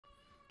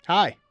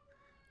Hi,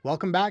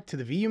 welcome back to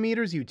the VU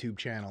Meters YouTube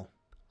channel.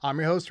 I'm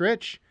your host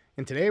Rich,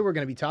 and today we're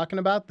going to be talking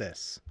about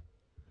this.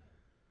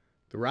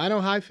 The Rhino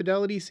High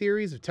Fidelity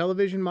series of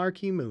television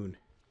marquee moon.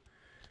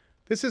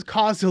 This has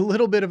caused a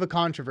little bit of a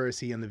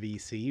controversy in the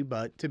VC,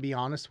 but to be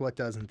honest, what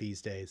doesn't these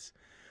days?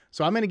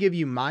 So I'm going to give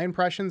you my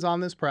impressions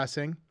on this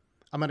pressing.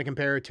 I'm going to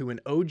compare it to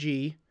an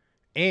OG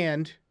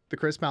and the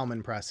Chris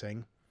Bellman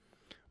pressing.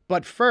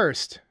 But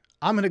first,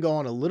 I'm going to go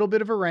on a little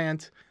bit of a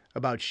rant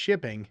about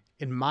shipping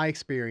in my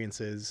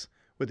experiences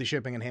with the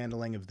shipping and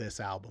handling of this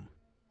album.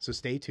 So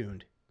stay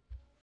tuned.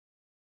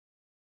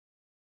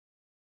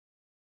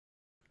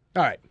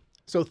 All right,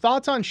 so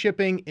thoughts on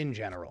shipping in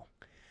general.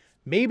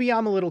 Maybe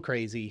I'm a little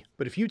crazy,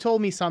 but if you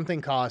told me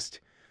something cost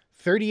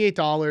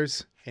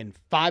 $38 and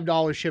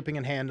 $5 shipping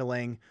and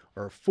handling,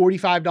 or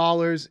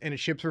 $45 and it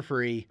ships for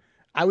free,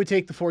 I would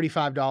take the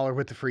 $45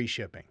 with the free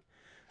shipping.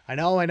 I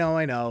know,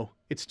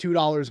 it's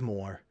 $2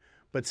 more,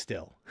 but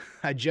still,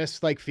 I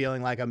just like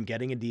feeling like I'm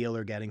getting a deal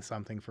or getting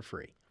something for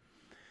free.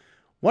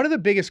 One of the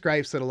biggest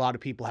gripes that a lot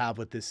of people have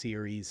with this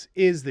series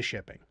is the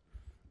shipping.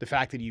 The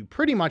fact that you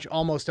pretty much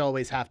almost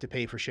always have to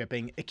pay for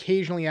shipping.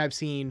 Occasionally I've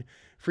seen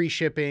free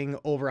shipping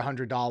over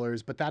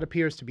 $100, but that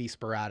appears to be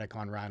sporadic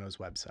on Rhino's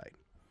website.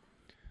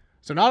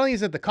 So not only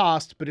is it the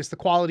cost, but it's the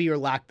quality or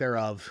lack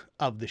thereof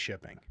of the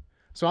shipping.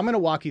 So I'm going to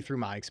walk you through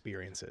my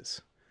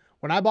experiences.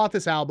 When I bought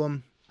this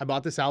album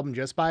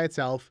just by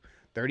itself,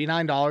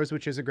 $39,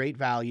 which is a great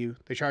value.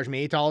 They charged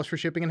me $8 for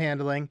shipping and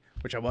handling,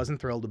 which I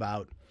wasn't thrilled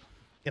about.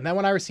 And then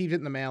when I received it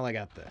in the mail, I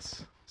got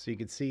this. So you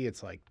can see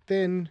it's like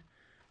thin,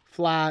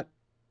 flat,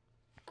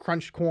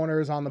 crunched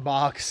corners on the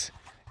box,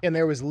 and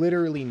there was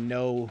literally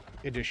no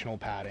additional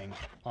padding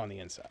on the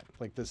inside.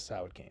 Like, this is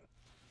how it came.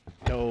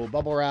 No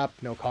bubble wrap,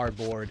 no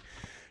cardboard,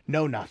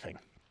 no nothing.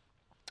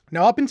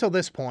 Now, up until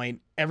this point,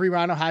 every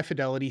Rhino High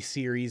Fidelity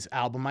series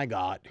album I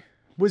got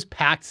was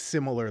packed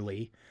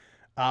similarly,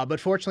 but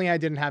fortunately I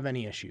didn't have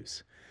any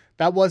issues.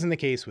 That wasn't the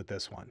case with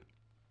this one.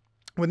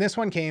 When this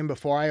one came,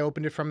 before I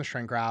opened it from the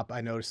shrink wrap,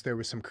 I noticed there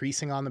was some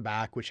creasing on the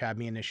back, which had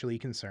me initially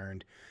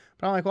concerned.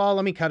 But I'm like, well,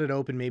 let me cut it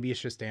open. Maybe it's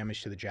just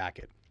damage to the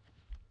jacket.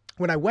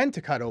 When I went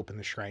to cut open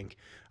the shrink,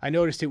 I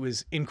noticed it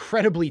was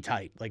incredibly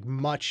tight, like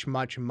much,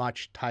 much,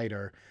 much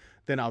tighter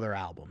than other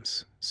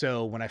albums.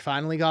 So when I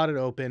finally got it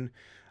open,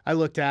 I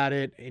looked at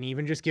it, and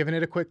even just giving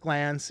it a quick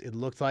glance, it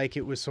looked like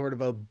it was sort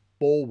of a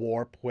bowl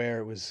warp where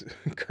it was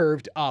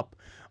curved up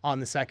on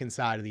the second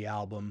side of the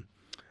album.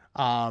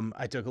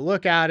 I took a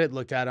look at it,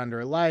 looked at it under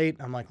a light.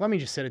 I'm like, let me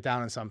just sit it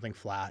down on something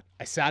flat.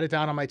 I sat it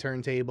down on my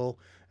turntable,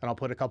 and I'll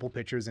put a couple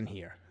pictures in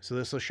here. So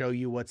this will show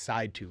you what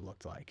side 2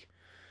 looked like.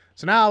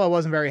 So now I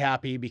wasn't very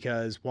happy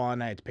because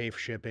 1, I had to pay for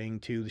shipping,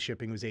 2, the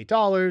shipping was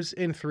 $8,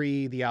 and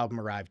 3, the album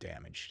arrived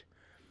damaged.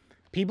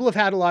 People have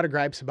had a lot of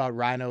gripes about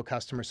Rhino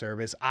customer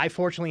service. I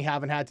fortunately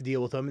haven't had to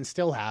deal with them and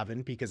still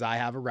haven't because I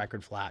have a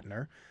record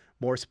flattener,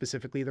 more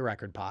specifically the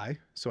record pie.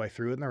 So I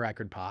threw it in the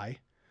record pie,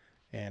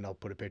 and I'll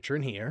put a picture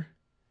in here.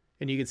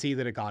 And you can see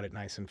that it got it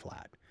nice and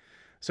flat.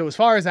 So as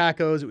far as that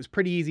goes, it was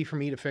pretty easy for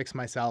me to fix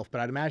myself, but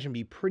I'd imagine it'd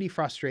be pretty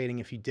frustrating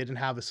if you didn't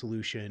have a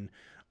solution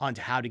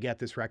onto how to get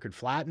this record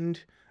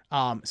flattened,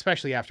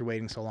 especially after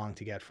waiting so long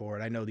to get for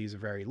it. I know these are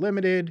very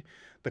limited.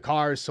 The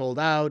car is sold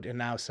out and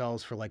now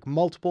sells for like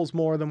multiples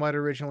more than what it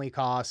originally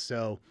cost.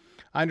 So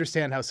I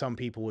understand how some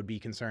people would be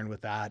concerned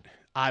with that.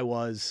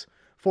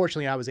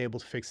 Fortunately, I was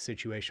able to fix the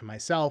situation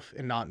myself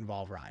and not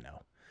involve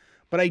Rhino.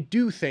 But I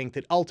do think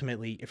that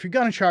ultimately, if you're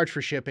going to charge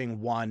for shipping,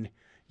 1,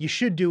 you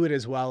should do it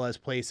as well as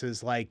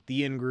places like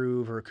the In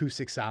Groove or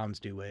Acoustic Sounds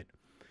do it.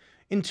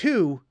 And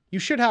 2, you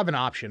should have an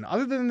option.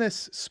 Other than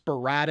this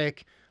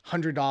sporadic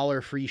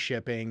 $100 free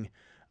shipping,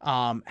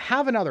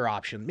 have another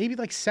option, maybe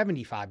like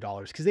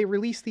 $75, because they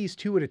release these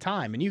 2 at a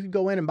time. And you could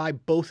go in and buy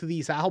both of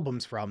these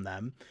albums from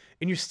them,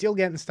 and you're still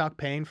getting stuck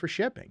paying for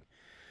shipping.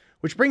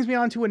 Which brings me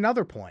on to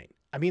another point.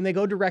 I mean, they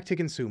go direct to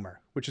consumer,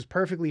 which is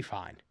perfectly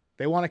fine.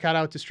 They want to cut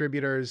out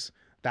distributors.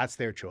 That's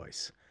their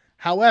choice.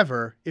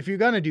 However, if you're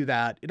going to do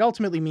that, it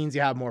ultimately means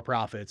you have more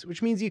profits,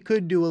 which means you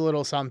could do a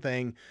little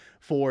something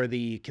for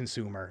the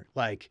consumer,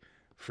 like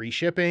free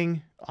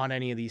shipping on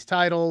any of these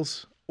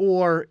titles,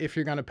 or if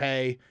you're going to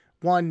pay,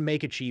 1,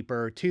 make it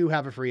cheaper, 2,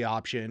 have a free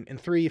option, and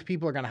 3, if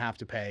people are going to have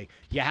to pay,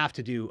 you have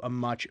to do a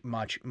much,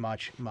 much,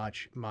 much,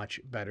 much,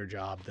 much better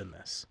job than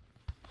this.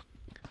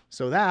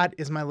 So that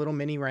is my little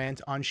mini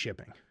rant on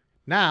shipping.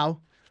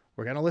 Now,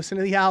 we're going to listen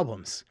to the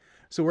albums.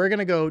 So we're going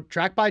to go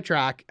track by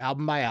track,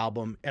 album by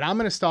album, and I'm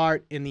going to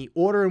start in the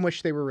order in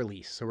which they were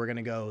released. So we're going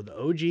to go the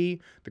OG,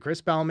 the Chris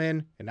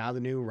Bellman, and now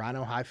the new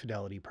Rhino High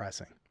Fidelity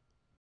pressing.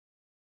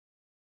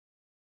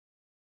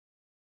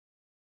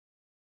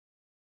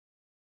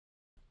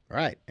 All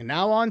right, and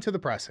now on to the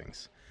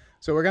pressings.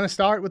 So we're going to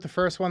start with the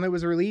first one that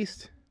was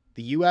released,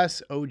 the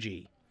US OG.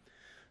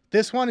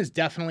 This one is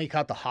definitely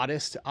cut the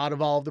hottest out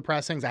of all of the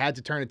pressings. I had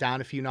to turn it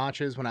down a few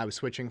notches when I was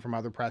switching from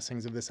other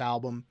pressings of this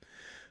album.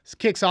 This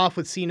kicks off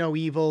with See No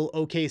Evil,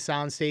 okay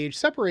soundstage.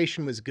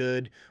 Separation was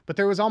good, but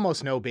there was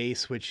almost no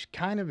bass, which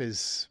kind of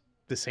is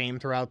the same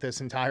throughout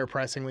this entire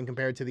pressing when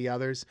compared to the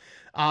others.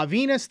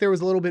 Venus, there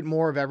was a little bit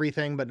more of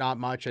everything, but not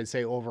much. I'd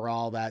say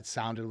overall that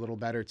sounded a little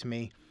better to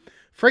me.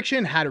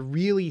 Friction had a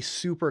really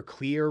super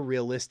clear,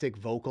 realistic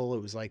vocal.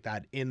 It was like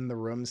that in the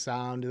room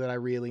sound that I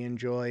really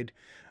enjoyed.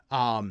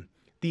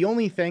 The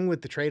only thing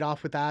with the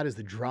trade-off with that is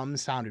the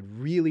drums sounded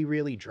really,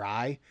 really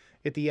dry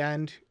at the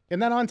end.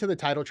 And then on to the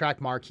title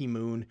track, Marquee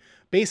Moon.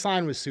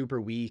 Bassline was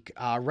super weak.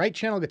 Right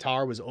channel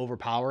guitar was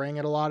overpowering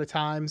at a lot of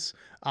times,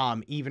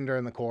 even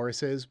during the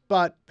choruses.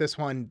 But this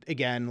one,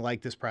 again,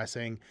 like this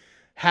pressing,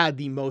 had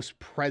the most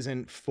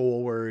present,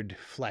 forward,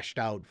 fleshed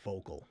out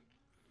vocal.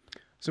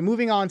 So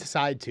moving on to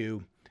side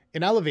 2.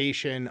 In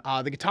Elevation,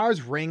 the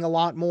guitars ring a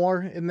lot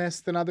more in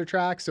this than other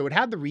tracks. So it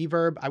had the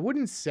reverb. I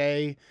wouldn't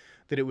say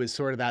that it was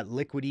sort of that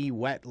liquidy,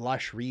 wet,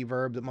 lush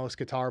reverb that most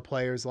guitar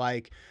players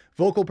like.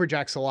 Vocal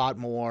projects a lot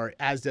more,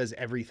 as does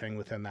everything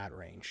within that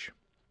range.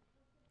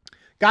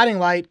 Guiding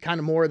Light, kind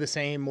of more of the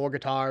same, more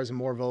guitars and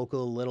more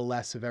vocal, a little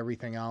less of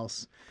everything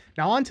else.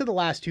 Now on to the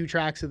last 2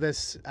 tracks of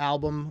this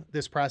album,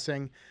 this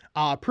pressing.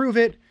 Prove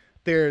It.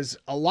 There's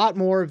a lot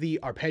more of the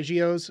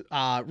arpeggios.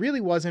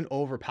 Really wasn't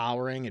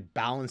overpowering. It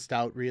balanced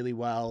out really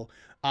well.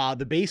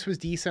 The bass was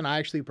decent. I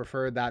actually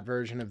preferred that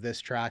version of this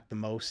track the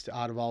most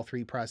out of all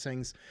 3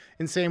 pressings.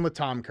 And same with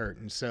Tom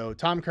Curtin. So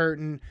Tom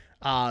Curtin,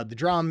 the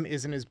drum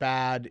isn't as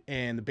bad,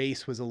 and the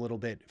bass was a little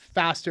bit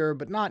faster,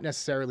 but not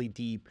necessarily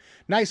deep.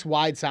 Nice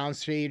wide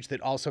soundstage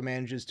that also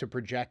manages to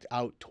project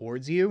out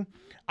towards you.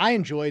 I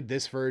enjoyed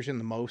this version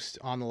the most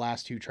on the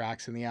last 2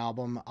 tracks in the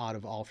album out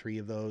of all 3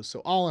 of those.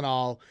 So all in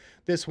all,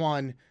 this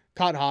one,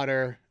 Cut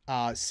Hotter,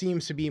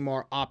 seems to be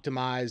more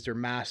optimized or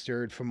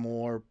mastered for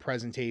more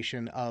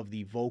presentation of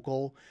the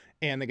vocal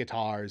and the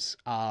guitars.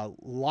 A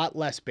lot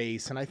less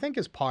bass, and I think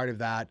as part of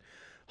that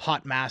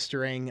hot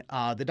mastering,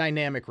 the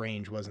dynamic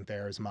range wasn't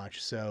there as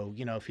much. So,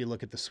 you know, if you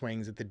look at the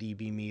swings at the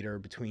dB meter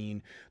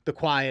between the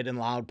quiet and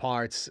loud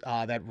parts,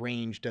 that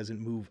range doesn't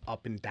move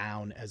up and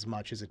down as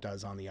much as it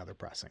does on the other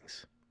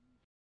pressings.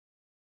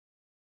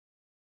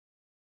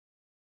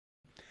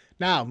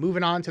 Now,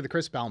 moving on to the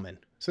Chris Bellman.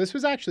 So this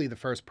was actually the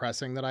first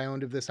pressing that I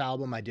owned of this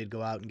album. I did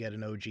go out and get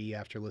an OG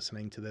after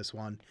listening to this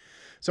one.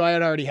 So I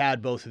had already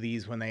had both of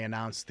these when they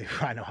announced the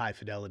Rhino High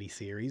Fidelity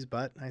series,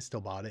 but I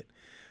still bought it.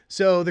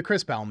 So the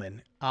Chris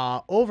Bellman,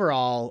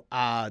 overall,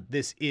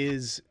 this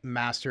is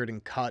mastered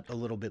and cut a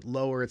little bit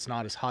lower. It's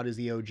not as hot as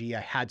the OG.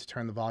 I had to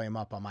turn the volume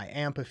up on my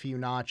amp a few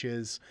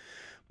notches.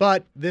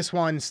 But this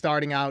one,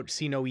 starting out,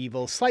 See No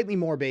Evil, slightly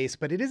more bass,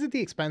 but it is at the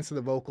expense of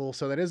the vocal,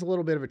 so that is a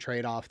little bit of a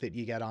trade-off that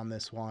you get on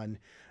this one.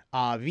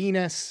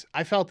 Venus,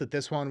 I felt that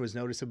this one was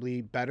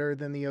noticeably better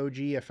than the OG.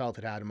 I felt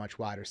it had a much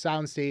wider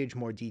soundstage,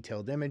 more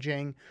detailed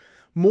imaging,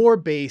 more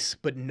bass,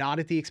 but not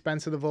at the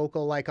expense of the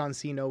vocal like on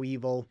See No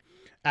Evil.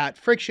 At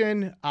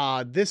Friction,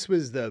 this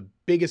was the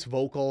biggest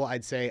vocal,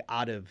 I'd say,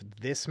 out of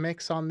this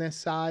mix on this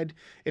side.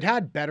 It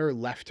had better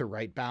left to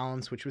right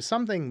balance, which was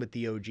something with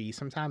the OG.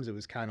 Sometimes it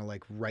was kind of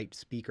like right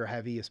speaker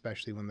heavy,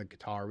 especially when the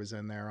guitar was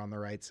in there on the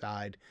right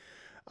side.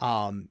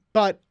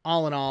 But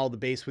all in all, the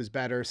bass was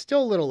better.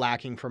 Still a little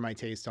lacking for my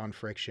taste on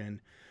Friction.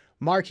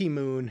 Marquee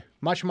Moon,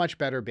 much, much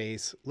better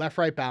bass.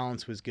 Left-right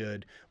balance was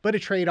good, but a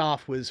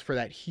trade-off was for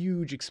that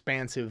huge,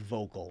 expansive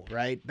vocal,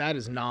 right? That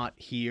is not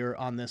here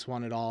on this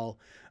one at all.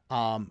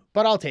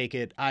 But I'll take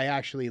it. I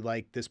actually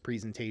like this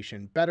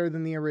presentation better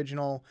than the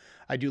original.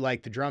 I do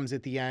like the drums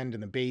at the end,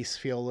 and the bass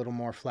feel a little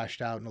more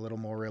fleshed out and a little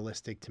more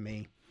realistic to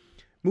me.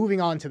 Moving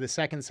on to the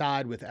second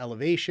side with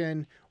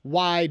Elevation,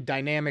 wide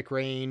dynamic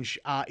range.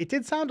 It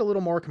did sound a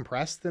little more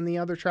compressed than the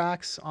other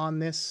tracks on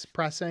this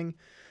pressing.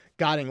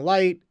 Guiding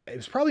Light, it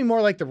was probably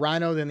more like the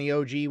Rhino than the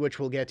OG, which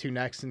we'll get to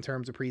next in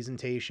terms of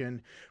presentation.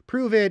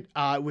 Prove It,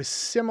 it was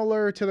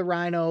similar to the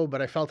Rhino,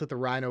 but I felt that the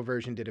Rhino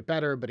version did it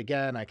better. But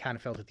again, I kind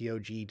of felt that the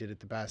OG did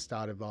it the best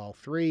out of all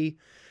 3.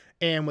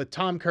 And with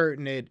Tom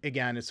Curtin,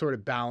 it sort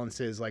of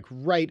balances like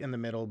right in the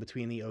middle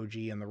between the OG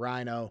and the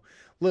Rhino.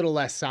 Little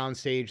less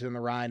soundstage than the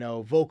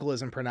Rhino. Vocal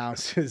isn't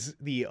pronounced as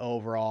the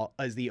OG.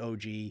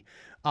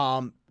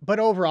 But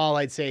overall,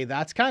 I'd say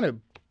that's kind of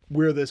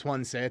where this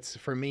one sits.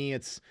 For me,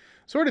 it's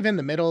sort of in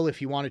the middle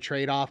if you want to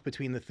trade off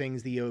between the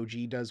things the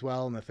OG does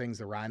well and the things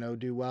the Rhino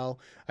do well.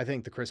 I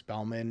think the Chris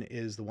Bellman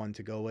is the one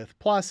to go with.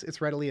 Plus,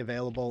 it's readily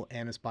available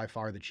and it's by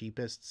far the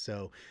cheapest.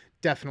 So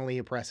definitely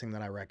a pressing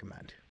that I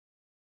recommend.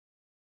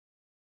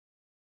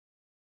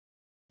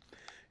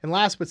 And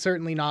last but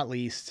certainly not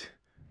least,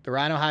 the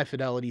Rhino High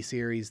Fidelity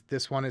series.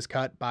 This one is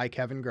cut by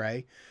Kevin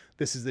Gray.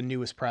 This is the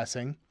newest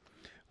pressing.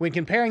 When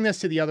comparing this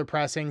to the other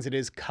pressings, it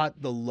is cut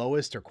the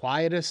lowest or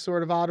quietest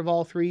sort of out of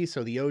all 3.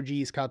 So the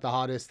OG's cut the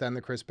hottest, then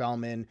the Chris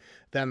Bellman,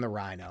 then the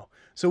Rhino.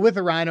 So with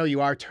the Rhino,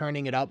 you are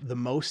turning it up the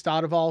most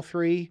out of all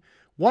 3.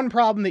 One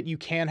problem that you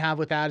can have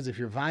with that is if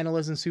your vinyl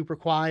isn't super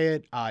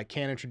quiet, it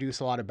can introduce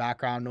a lot of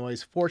background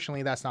noise.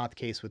 Fortunately, that's not the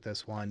case with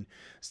this one.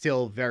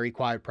 Still very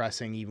quiet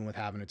pressing, even with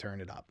having to turn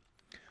it up.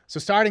 So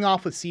starting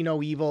off with See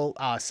No Evil,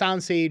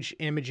 soundstage,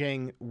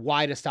 imaging,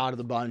 widest out of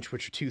the bunch,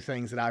 which are 2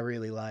 things that I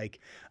really like.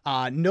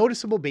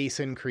 Noticeable bass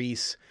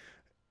increase.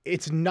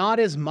 it's not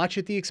as much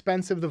at the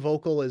expense of the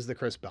vocal as the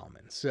Chris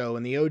Bellman. So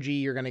in the OG,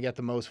 you're going to get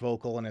the most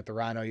vocal, and at the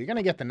Rhino, you're going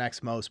to get the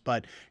next most,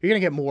 but you're going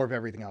to get more of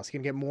everything else. You're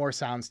going to get more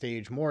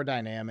soundstage, more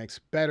dynamics,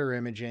 better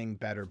imaging,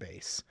 better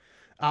bass.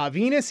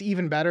 Venus,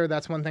 even better.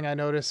 That's one thing I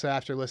noticed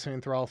after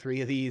listening through all three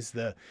of these.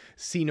 The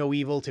See No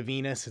Evil to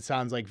Venus, it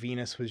sounds like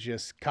Venus was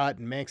just cut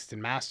and mixed and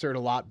mastered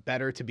a lot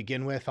better to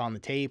begin with on the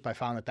tape. I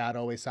found that that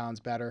always sounds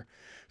better.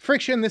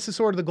 Friction, this is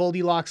sort of the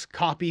Goldilocks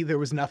copy. There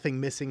was nothing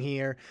missing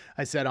here.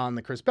 I said on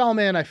the Chris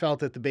Bellman, I felt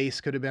that the bass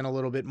could have been a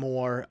little bit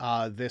more.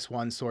 This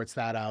one sorts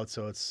that out,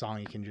 so it's a song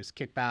you can just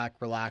kick back,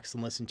 relax,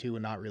 and listen to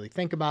and not really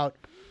think about.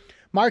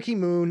 Marquee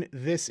Moon,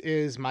 this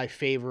is my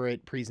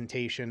favorite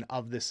presentation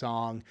of the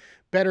song.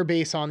 Better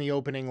bass on the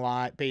opening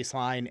bass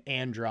line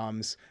and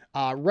drums.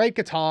 Right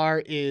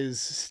guitar is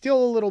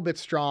still a little bit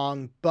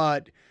strong,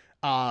 but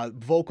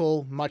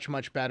vocal much,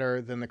 much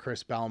better than the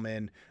Chris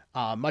Bellman.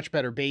 Much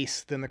better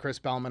bass than the Chris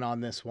Bellman on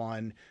this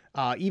one.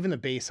 Even the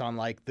bass on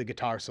like the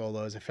guitar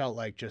solos, it felt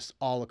like just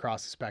all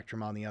across the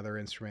spectrum on the other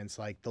instruments,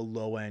 like the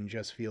low end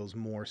just feels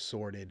more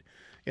sorted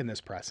in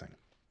this pressing.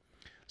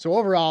 So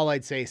overall,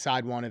 I'd say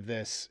side one of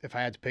this, if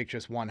I had to pick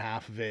just one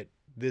half of it,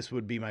 this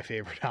would be my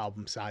favorite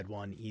album, side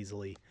one,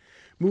 easily.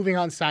 Moving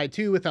on side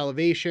two with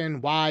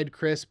Elevation, wide,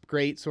 crisp,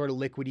 great sort of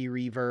liquidy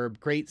reverb,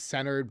 great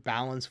centered,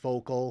 balanced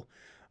vocal.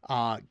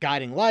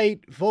 Guiding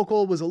Light,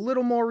 vocal was a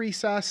little more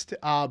recessed,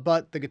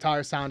 but the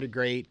guitar sounded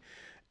great.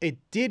 It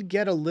did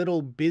get a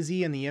little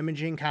busy and the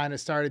imaging kind of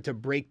started to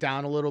break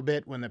down a little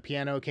bit when the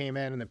piano came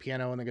in and the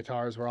piano and the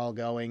guitars were all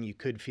going. You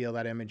could feel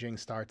that imaging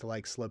start to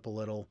like slip a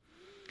little.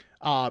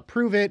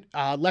 Prove It,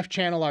 left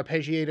channel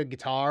arpeggiated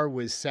guitar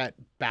was set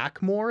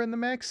back more in the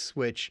mix,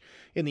 which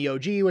in the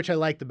OG, which I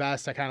liked the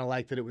best, I kind of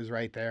liked that it was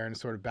right there and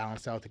sort of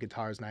balanced out the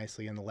guitars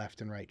nicely in the left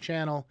and right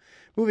channel.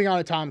 Moving on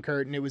to Tom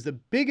Curtin, it was the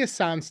biggest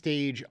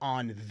soundstage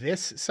on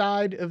this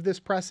side of this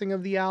pressing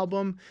of the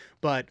album,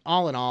 but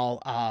all in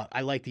all,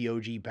 I like the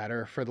OG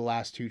better for the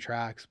last two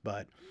tracks,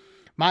 but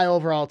my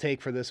overall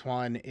take for this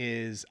one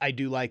is I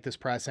do like this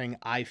pressing.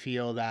 I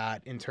feel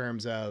that in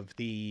terms of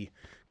the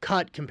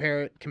cut,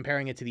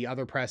 comparing it to the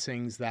other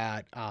pressings,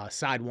 that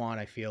side one,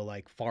 I feel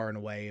like far and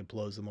away it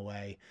blows them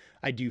away.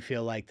 I do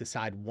feel like the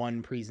side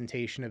one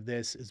presentation of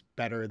this is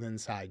better than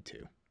side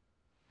two.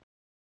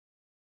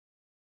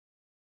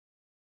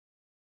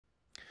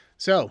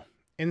 So,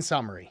 in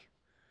summary,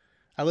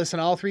 I listened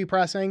to all three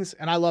pressings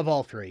and I love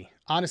all three.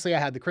 Honestly, I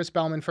had the Chris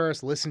Bellman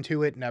first, listened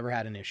to it, never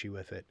had an issue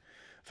with it.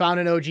 Found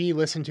an OG,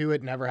 listened to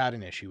it, never had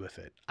an issue with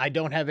it. I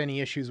don't have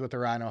any issues with the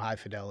Rhino High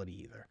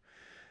Fidelity either.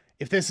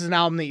 If this is an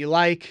album that you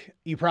like,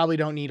 you probably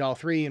don't need all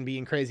three, and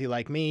being crazy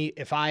like me,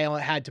 if I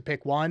had to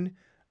pick one,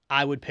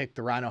 I would pick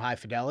the Rhino High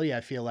Fidelity.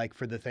 I feel like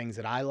for the things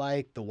that I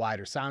like, the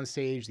wider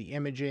soundstage, the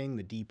imaging,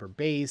 the deeper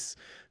bass,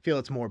 I feel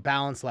it's more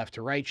balanced left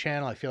to right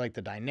channel. I feel like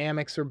the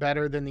dynamics are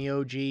better than the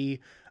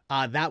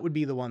OG. That would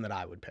be the one that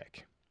I would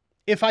pick.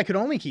 If I could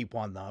only keep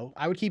one though,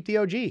 I would keep the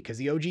OG because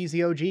the OG is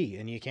the OG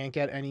and you can't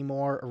get any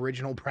more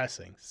original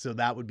pressing. So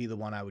that would be the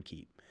one I would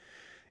keep.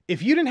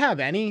 If you didn't have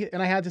any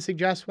and I had to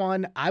suggest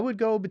one, I would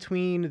go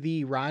between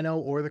the Rhino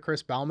or the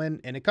Chris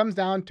Bellman, and it comes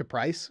down to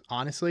price,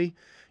 honestly.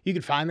 You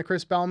could find the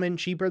Chris Bellman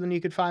cheaper than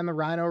you could find the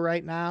Rhino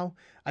right now.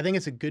 I think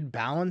it's a good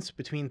balance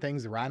between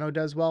things the Rhino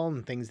does well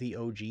and things the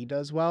OG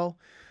does well.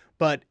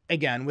 But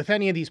again, with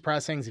any of these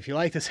pressings, if you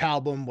like this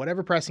album,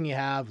 whatever pressing you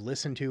have,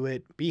 listen to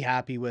it, be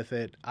happy with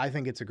it. I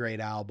think it's a great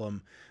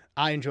album.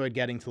 I enjoyed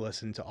getting to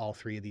listen to all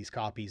three of these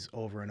copies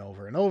over and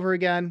over and over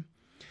again.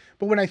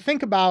 But when I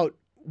think about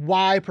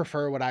why I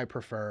prefer what I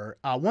prefer,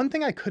 one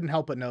thing I couldn't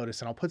help but notice,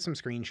 and I'll put some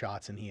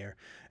screenshots in here,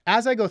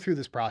 as I go through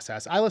this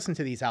process, I listen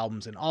to these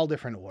albums in all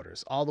different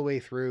orders, all the way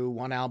through,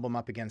 one album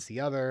up against the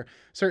other,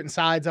 certain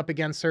sides up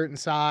against certain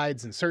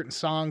sides, and certain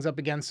songs up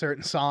against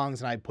certain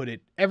songs, and I put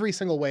it every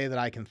single way that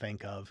I can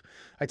think of.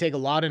 I take a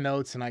lot of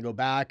notes, and I go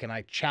back, and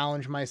I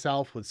challenge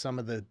myself with some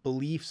of the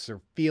beliefs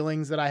or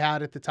feelings that I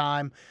had at the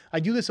time.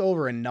 I do this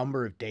over a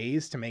number of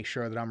days to make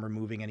sure that I'm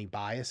removing any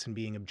bias and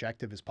being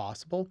objective as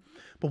possible.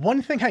 But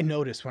one thing I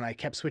noticed when I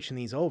kept switching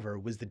these over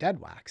was the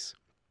dead wax.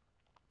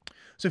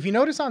 So if you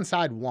notice on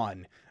side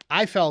one,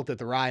 I felt that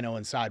the Rhino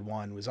in side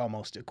one was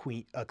almost a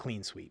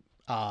clean sweep.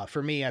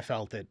 For me, I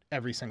felt that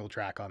every single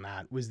track on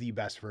that was the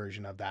best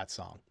version of that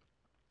song.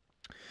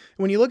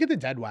 When you look at the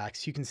dead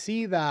wax, you can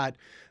see that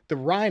the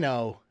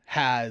Rhino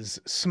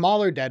has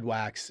smaller dead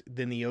wax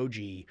than the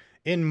OG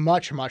and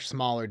much, much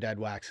smaller dead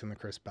wax than the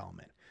Chris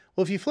Bellman.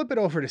 Well, if you flip it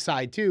over to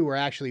side two, where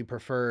I actually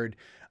preferred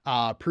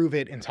Prove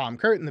It and Tom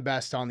Curtin the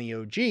best on the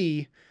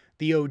OG,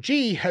 the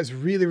OG has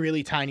really,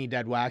 really tiny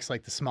dead wax,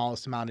 like the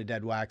smallest amount of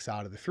dead wax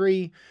out of the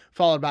three,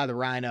 followed by the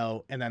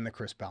Rhino and then the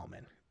Chris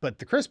Bellman. But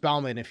the Chris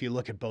Bellman, if you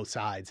look at both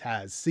sides,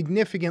 has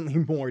significantly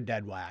more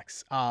dead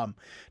wax.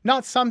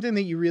 Not something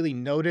that you really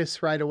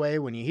notice right away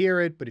when you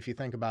hear it, but if you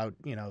think about,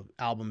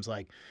 albums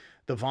like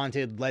the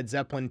vaunted Led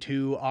Zeppelin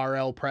 2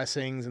 RL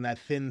pressings and that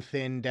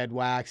thin dead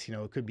wax. You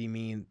know, it could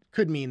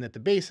mean that the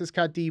bass is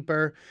cut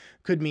deeper,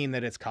 could mean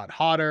that it's cut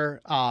hotter.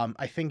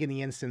 I think in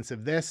the instance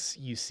of this,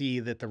 you see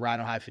that the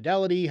Rhino High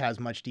Fidelity has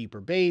much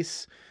deeper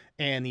bass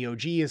and the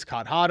OG is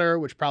cut hotter,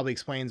 which probably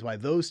explains why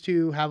those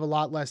two have a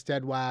lot less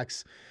dead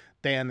wax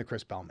than the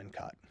Chris Bellman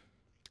cut.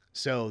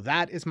 So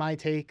that is my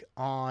take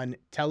on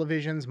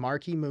Television's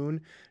Marquee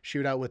Moon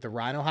shootout with the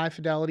Rhino High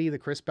Fidelity, the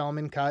Chris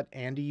Bellman cut,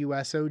 and a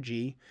US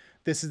OG.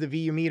 This is the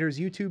VU Meters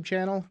YouTube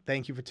channel.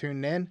 Thank you for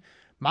tuning in.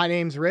 My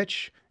name's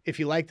Rich. If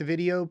you like the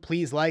video,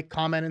 please like,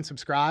 comment, and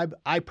subscribe.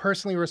 I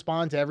personally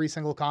respond to every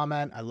single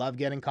comment. I love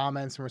getting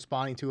comments and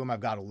responding to them.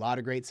 I've got a lot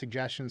of great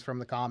suggestions from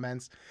the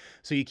comments.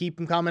 So you keep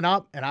them coming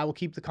up, and I will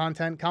keep the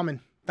content coming.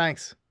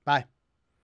 Thanks. Bye.